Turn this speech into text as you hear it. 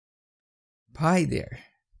Hi there.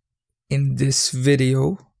 In this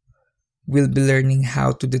video, we'll be learning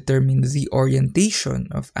how to determine the orientation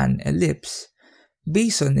of an ellipse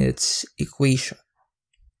based on its equation.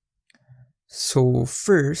 So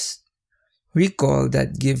first, recall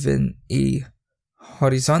that given a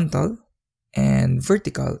horizontal and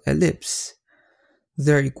vertical ellipse,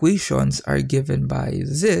 their equations are given by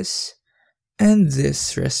this and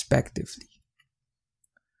this respectively.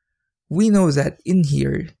 We know that in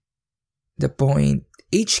here, the point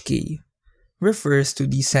HK refers to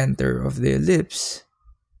the center of the ellipse,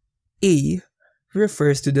 A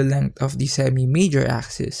refers to the length of the semi-major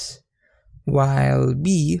axis, while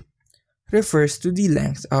B refers to the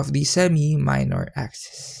length of the semi-minor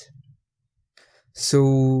axis.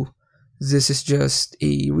 So this is just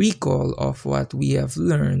a recall of what we have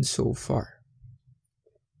learned so far.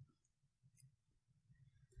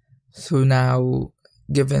 So now,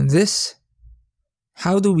 given this,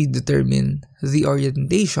 how do we determine the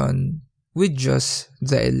orientation with just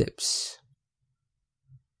the ellipse?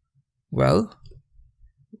 Well,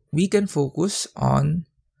 we can focus on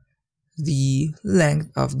the length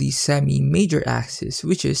of the semi-major axis,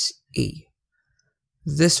 which is A.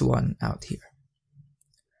 This one out here.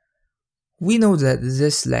 We know that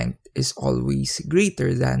this length is always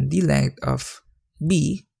greater than the length of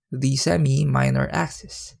B, the semi-minor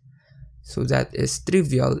axis. So that is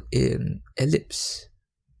trivial in ellipse.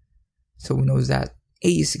 So we know that A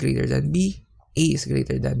is greater than B, A is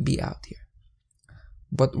greater than B out here.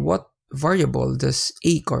 But what variable does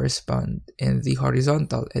A correspond in the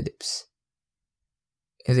horizontal ellipse?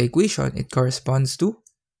 In the equation, it corresponds to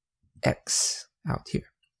X out here.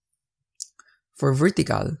 For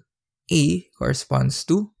vertical, A corresponds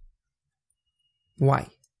to Y.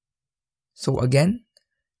 So again,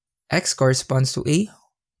 X corresponds to A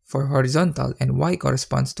for horizontal and Y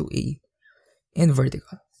corresponds to A in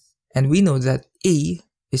vertical. And we know that A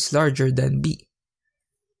is larger than B.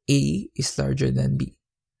 A is larger than B.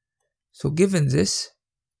 So given this,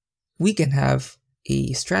 we can have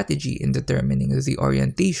a strategy in determining the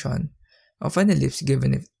orientation of an ellipse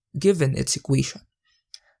given its equation.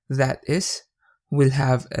 That is, we'll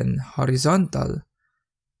have an horizontal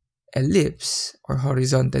ellipse or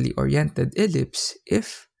horizontally oriented ellipse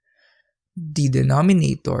if the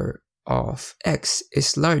denominator of X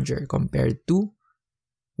is larger compared to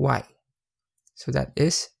Y. So that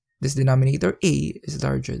is, this denominator A is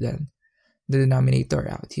larger than the denominator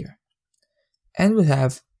out here. And we'll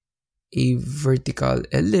have a vertical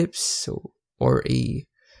ellipse, or a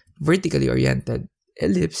vertically oriented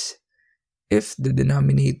ellipse if the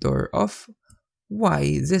denominator of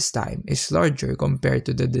Y this time is larger compared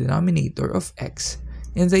to the denominator of X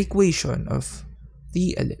in the equation of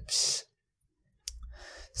the ellipse.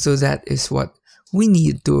 So that is what we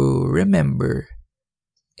need to remember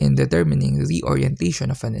in determining the orientation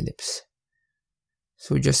of an ellipse.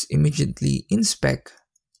 So just immediately inspect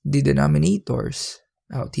the denominators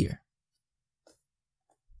out here.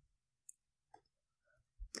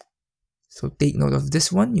 So take note of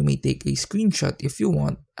this one. You may take a screenshot if you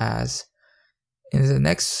want, as in the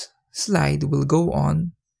next slide we'll go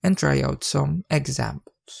on and try out some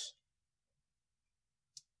examples.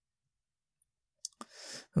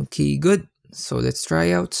 Okay, good. So let's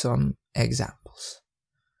try out some examples.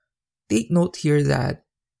 Take note here that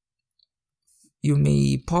you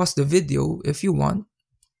may pause the video if you want,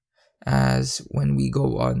 as when we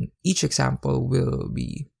go on, each example will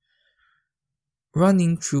be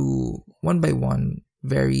running through one by one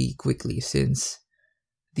very quickly, since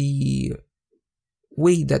the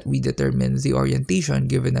way that we determine the orientation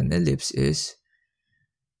given an ellipse is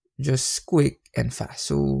just quick and fast.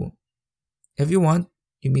 So if you want,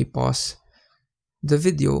 you may pause the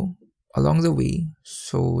video along the way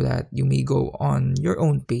so that you may go on your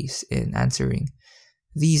own pace in answering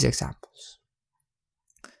these examples.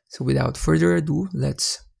 So without further ado,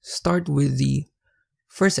 let's start with the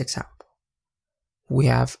first example. We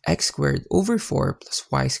have x squared over 4 plus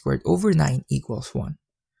y squared over 9 equals 1.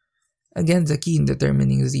 Again, the key in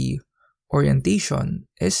determining the orientation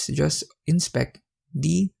is just inspect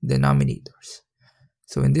the denominators.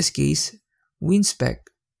 So in this case, we inspect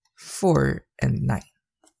 4 and 9.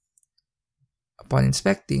 Upon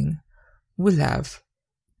inspecting, we'll have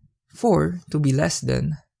 4 to be less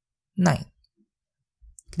than 9.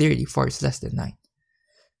 Clearly, 4 is less than 9.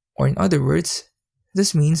 Or in other words,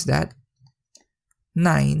 this means that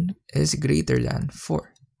 9 is greater than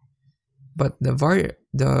 4. But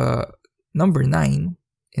the number 9,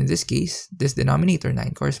 in this case, this denominator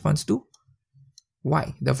 9 corresponds to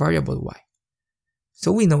y, the variable y.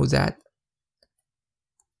 So we know that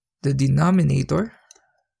the denominator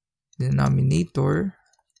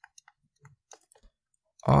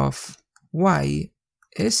of y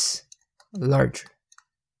is larger.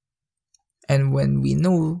 And when we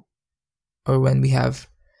know, or when we have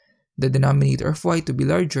the denominator of y to be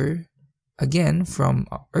larger, again from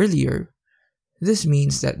earlier, this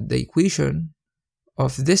means that the equation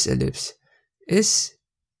of this ellipse is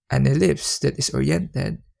an ellipse that is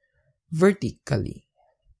oriented vertically.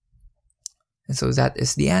 And so that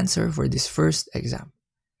is the answer for this first example.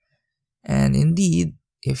 And indeed,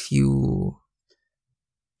 if you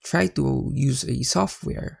try to use a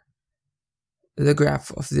software, the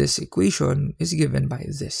graph of this equation is given by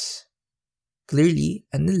this. Clearly,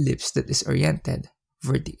 an ellipse that is oriented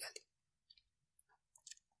vertically.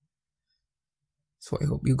 So I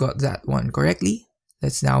hope you got that one correctly.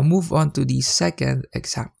 Let's now move on to the second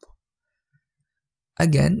example.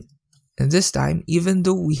 Again, this time, even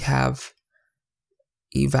though we have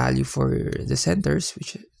a value for the centers,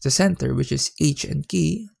 which is h and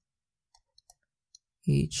k,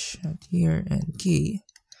 h here and k,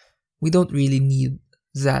 we don't really need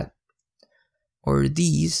that or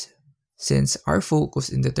these, since our focus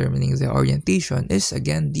in determining the orientation is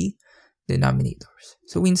again the denominators.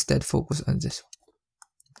 So we instead focus on this one.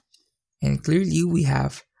 And clearly we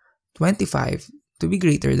have 25 to be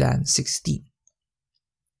greater than 16.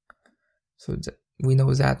 So we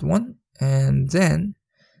know that one. And then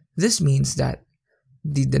this means that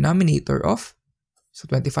the denominator of, so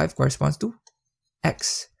 25 corresponds to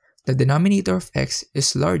x. The denominator of x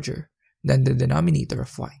is larger than the denominator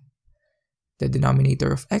of y. The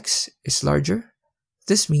denominator of x is larger.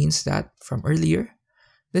 This means that from earlier,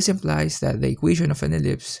 this implies that the equation of an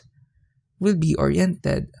ellipse will be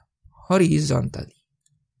oriented horizontally.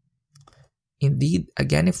 Indeed,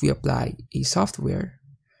 again, if we apply a software,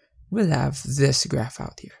 we'll have this graph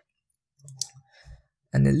out here.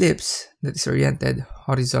 An ellipse that is oriented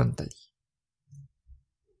horizontally.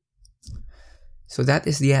 So that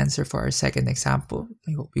is the answer for our second example.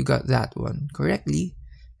 I hope you got that one correctly.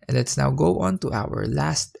 And let's now go on to our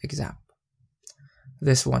last example.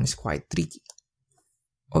 This one is quite tricky.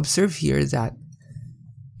 Observe here that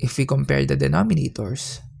if we compare the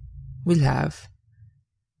denominators, we'll have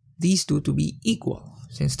these two to be equal,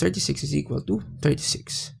 since 36 is equal to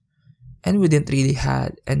 36. And we didn't really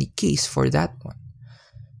have any case for that one,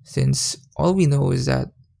 since all we know is that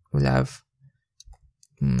we'll have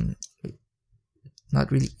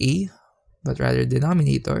not really a, but rather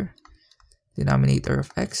denominator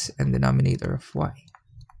of x and denominator of y.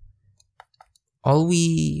 All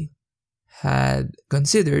we had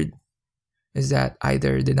considered is that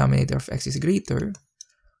either denominator of x is greater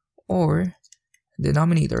or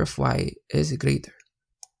denominator of y is greater.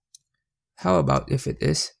 How about if it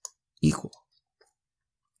is equal?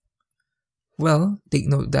 Well, take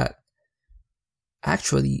note that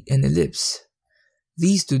actually in ellipse,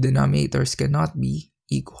 these two denominators cannot be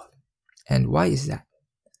equal. And why is that?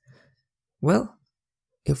 Well,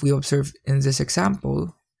 if we observe in this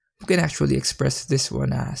example, we can actually express this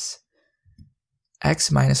one as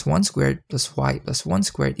x minus 1 squared plus y plus 1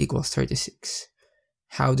 squared equals 36.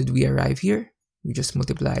 How did we arrive here? We just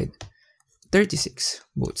multiplied 36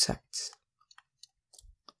 both sides.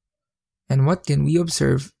 And what can we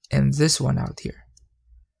observe in this one out here?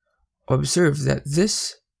 Observe that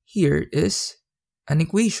this here is an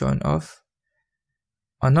equation of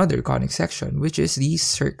another conic section, which is the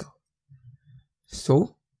circle.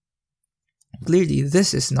 So, clearly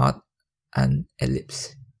this is not an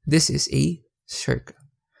ellipse. This is a circle.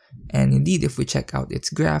 And indeed, if we check out its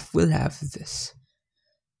graph, we'll have this.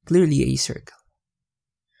 Clearly a circle.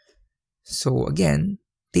 So again,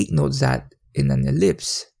 take note that in an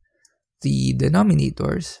ellipse, the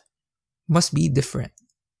denominators must be different.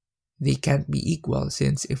 They can't be equal,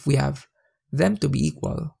 since if we have them to be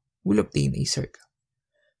equal, we'll obtain a circle.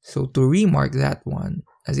 So to remark that one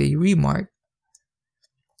as a remark,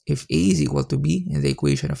 if a is equal to b in the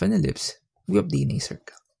equation of an ellipse, we obtain a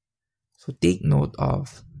circle. So take note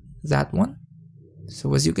of that one.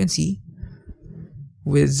 So as you can see,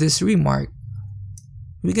 with this remark,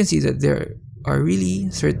 we can see that there are really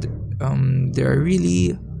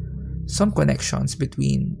some connections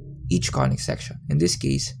between each conic section. In this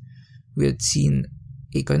case, we had seen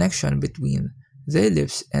a connection between the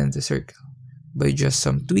ellipse and the circle. By just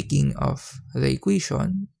some tweaking of the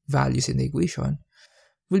equation, values in the equation,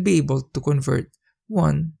 we'll be able to convert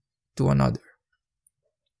one to another.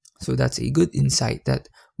 So that's a good insight that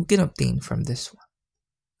we can obtain from this one.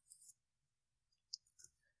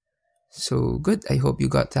 So good, I hope you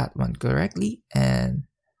got that one correctly. And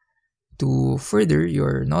to further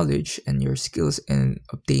your knowledge and your skills in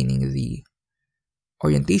obtaining the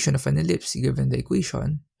orientation of an ellipse given the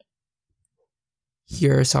equation,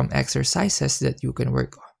 here are some exercises that you can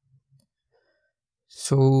work on.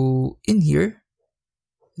 So in here,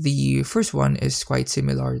 the first one is quite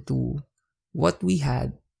similar to what we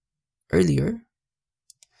had earlier,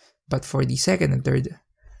 but for the second and third,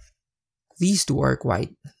 these two are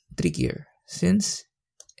quite trickier, since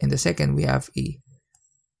in the second we have a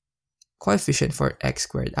coefficient for x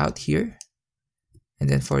squared out here, and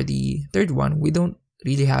then for the third one we don't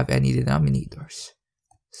really have any denominators.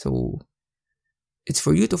 So it's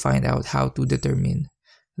for you to find out how to determine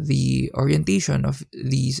the orientation of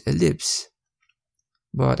these ellipses,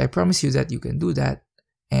 but I promise you that you can do that,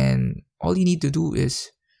 and all you need to do is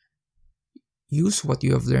use what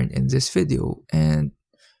you have learned in this video and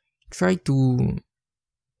try to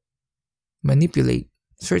manipulate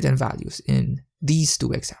certain values in these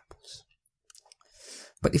two examples.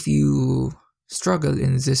 But if you struggle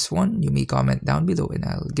in this one, you may comment down below and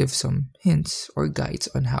I'll give some hints or guides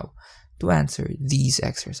on how to answer these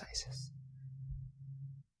exercises.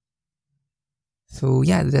 So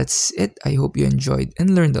yeah, that's it. I hope you enjoyed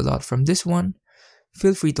and learned a lot from this one.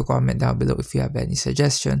 Feel free to comment down below if you have any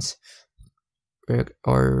suggestions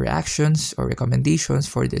or reactions or recommendations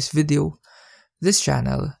for this video, this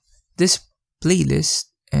channel, this playlist,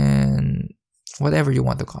 and whatever you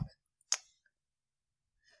want to comment.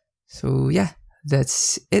 So yeah,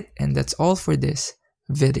 that's it, and that's all for this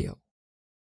video.